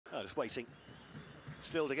Just waiting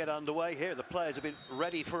still to get underway here. The players have been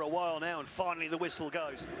ready for a while now, and finally the whistle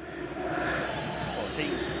goes. Well,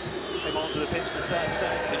 teams came onto the pitch, the Stade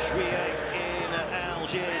Saint-Juillet in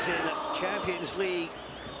Algiers in Champions League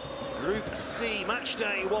Group C.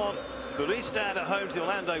 Matchday 1. Belouizdad at home to the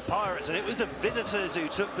Orlando Pirates, and it was the visitors who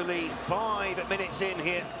took the lead 5 minutes in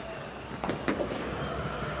here.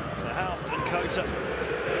 How and Kota,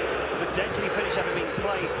 the deadly finish having been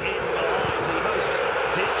played in behind. The hosts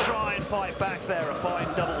did try and fight back there. A fine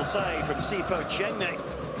double save from Sifo Chenne,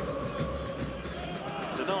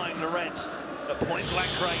 denying the Reds at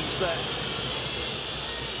point-blank range there.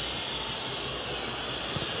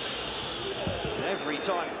 And every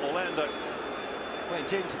time Orlando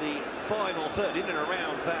went into the final third, in and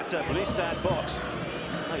around that Belouizdad box,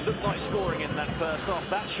 they looked like scoring in that first half.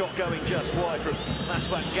 That shot going just wide from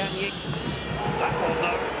Maswat Gagné. That one,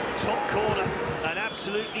 though, top corner, and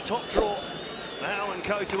absolutely top draw. Alan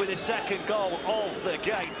Kota with his second goal of the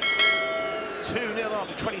game. 2-0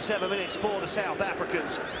 after 27 minutes for the South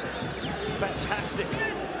Africans. Fantastic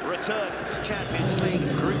return to Champions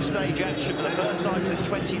League group stage action for the first time since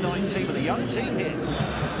 2019 with a young team here.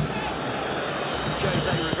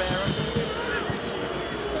 Jose Rivera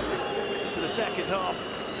into the second half.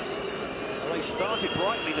 Well, they started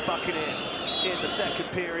brightly, the Buccaneers, in the second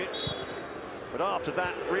period. But after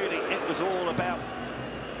that, really, it was all about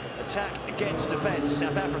attack against defence.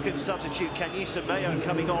 South African substitute Kanyisa Mayo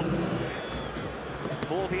coming on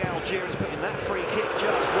for the Algerians, putting that free kick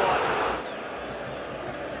just wide.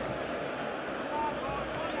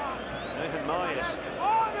 Nathan Myers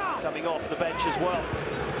coming off the bench as well.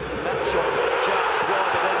 And that shot just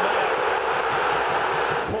wide, but then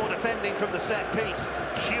Mayo. Poor defending from the set piece,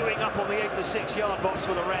 queuing up on the edge of the 6-yard box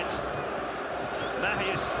for the Reds.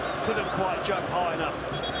 Mahias couldn't quite jump high enough.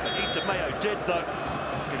 Kanyisa Mayo did, though,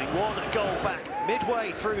 getting one goal back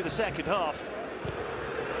midway through the second half.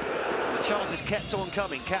 And the chances kept on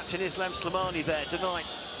coming. Captain Islam Slimani there, denied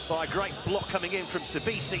by a great block coming in from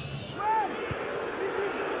Sabisi.